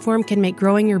customer platform can make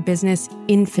growing your business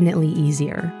infinitely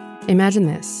easier. Imagine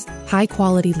this: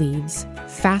 high-quality leads,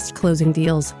 fast closing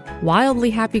deals, wildly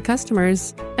happy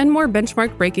customers, and more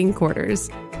benchmark-breaking quarters.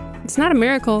 It's not a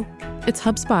miracle, it's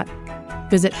HubSpot.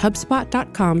 Visit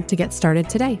HubSpot.com to get started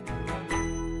today.